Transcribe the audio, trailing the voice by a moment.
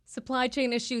Supply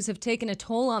chain issues have taken a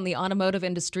toll on the automotive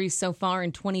industry so far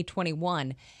in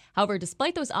 2021. However,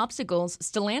 despite those obstacles,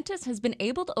 Stellantis has been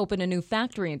able to open a new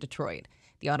factory in Detroit.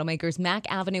 The automaker's Mack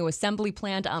Avenue assembly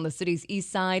plant on the city's east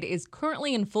side is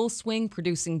currently in full swing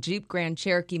producing Jeep Grand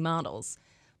Cherokee models.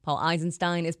 Paul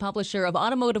Eisenstein is publisher of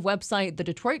automotive website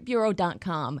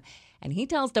thedetroitbureau.com, and he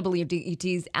tells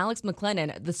WDET's Alex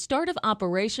McLennan the start of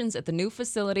operations at the new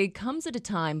facility comes at a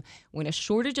time when a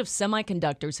shortage of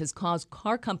semiconductors has caused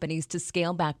car companies to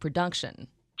scale back production.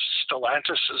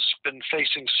 Stellantis has been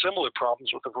facing similar problems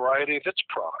with a variety of its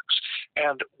products,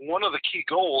 and one of the key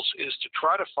goals is to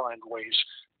try to find ways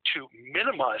to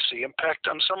minimize the impact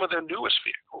on some of their newest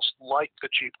vehicles, like the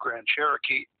Jeep Grand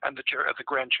Cherokee and the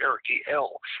Grand Cherokee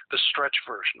L, the stretch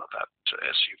version of that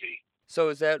SUV. So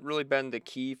has that really been the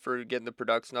key for getting the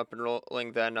production up and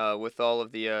rolling then with all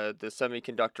of the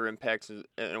semiconductor impacts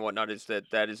and whatnot, is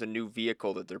that is a new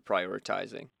vehicle that they're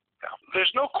prioritizing? Yeah.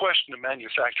 There's no question the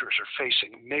manufacturers are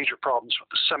facing major problems with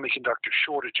the semiconductor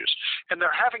shortages, and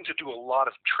they're having to do a lot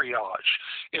of triage.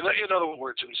 In other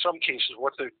words, in some cases,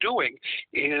 what they're doing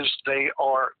is they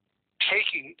are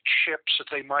taking chips that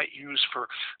they might use for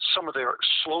some of their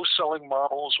slow-selling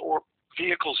models or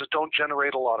vehicles that don't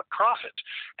generate a lot of profit,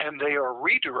 and they are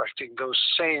redirecting those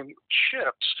same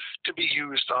chips to be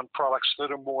used on products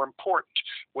that are more important,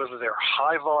 whether they're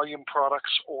high-volume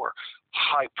products or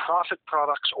high-profit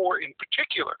products, or in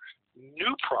particular,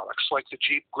 new products like the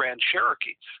Jeep Grand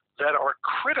Cherokee that are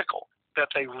critical, that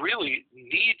they really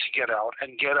need to get out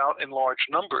and get out in large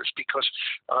numbers, because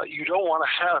you don't want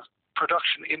to have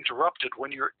production interrupted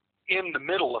when you're in the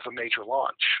middle of a major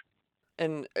launch.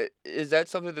 And is that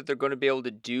something that they're going to be able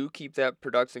to do, keep that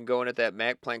production going at that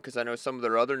Mack plant? Because I know some of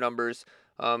their other numbers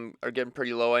are getting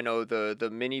pretty low. I know the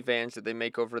minivans that they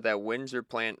make over that Windsor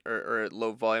plant are at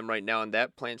low volume right now, and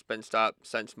that plant's been stopped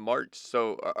since March.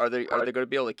 So are they going to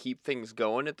be able to keep things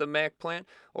going at the Mack plant,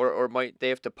 or might they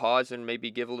have to pause and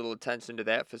maybe give a little attention to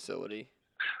that facility?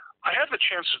 I had the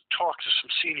chance to talk to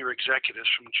some senior executives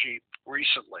from Jeep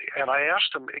recently, and I asked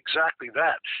them exactly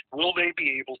that. Will they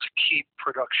be able to keep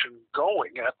production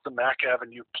going at the Mack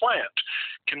Avenue plant,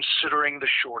 considering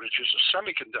the shortages of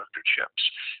semiconductor chips?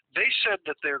 They said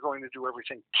that they're going to do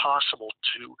everything possible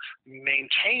to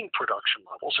maintain production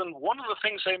levels, and one of the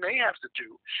things they may have to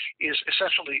do is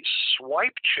essentially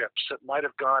swipe chips that might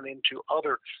have gone into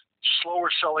other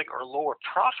slower selling or lower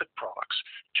profit products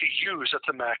to use at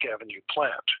the Mack Avenue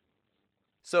plant.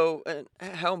 So,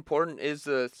 how important is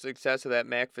the success of that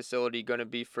Mack facility going to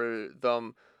be for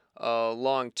them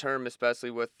long term, especially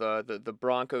with the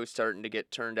Broncos starting to get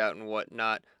turned out and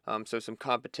whatnot? So some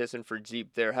competition for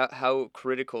Jeep there. How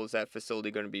critical is that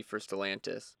facility going to be for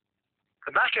Stellantis?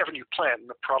 The Mack Avenue plant and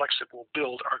the products it will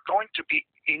build are going to be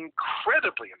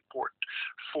incredibly important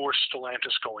for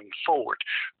Stellantis going forward.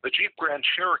 The Jeep Grand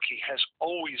Cherokee has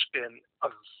always been a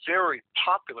very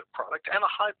popular product and a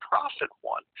high-profit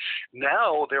one.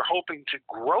 Now they're hoping to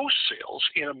grow sales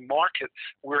in a market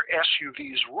where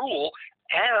SUVs rule,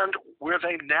 and where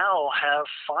they now have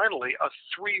finally a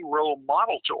three-row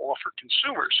model to offer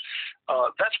consumers.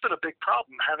 That's been a big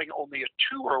problem, having only a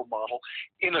two-row model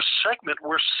in a segment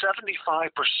where 75%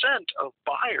 of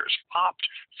buyers opt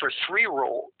for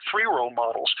three-row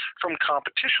models from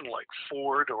competition like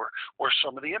Ford or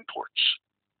some of the imports.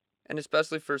 And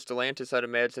especially for Stellantis, I'd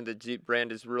imagine the Jeep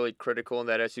brand is really critical in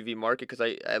that SUV market, because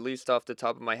at least off the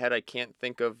top of my head, I can't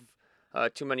think of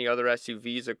too many other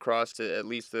SUVs across at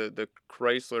least the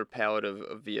Chrysler palette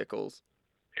of vehicles.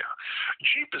 Yeah,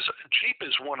 Jeep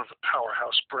is one of the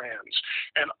powerhouse brands,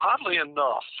 and oddly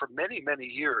enough, for many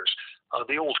years,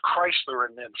 the old Chrysler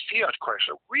and then Fiat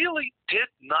Chrysler really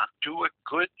did not do a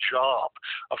good job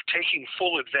of taking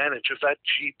full advantage of that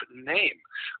Jeep name.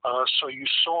 So you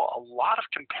saw a lot of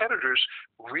competitors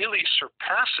really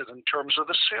surpass it in terms of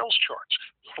the sales charts.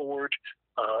 Ford,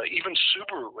 even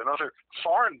Subaru and other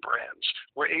foreign brands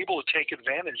were able to take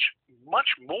advantage much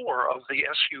more of the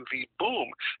SUV boom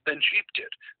than Jeep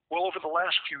did. Well, over the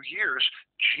last few years,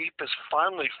 Jeep has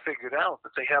finally figured out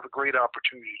that they have a great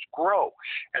opportunity to grow,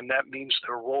 and that means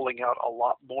they're rolling out a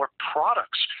lot more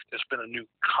products. There's been a new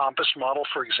Compass model,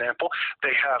 for example.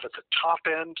 They have at the top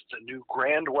end the new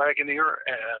Grand Wagoneer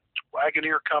and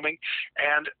Wagoneer coming,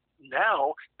 and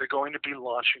now they're going to be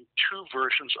launching two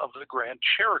versions of the Grand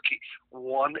Cherokee.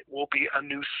 One will be a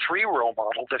new three-row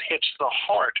model that hits the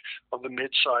heart of the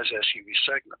midsize SUV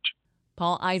segment.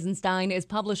 Paul Eisenstein is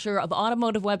publisher of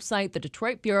automotive website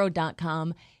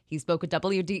thedetroitbureau.com. He spoke with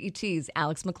WDET's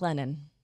Alex McLennan.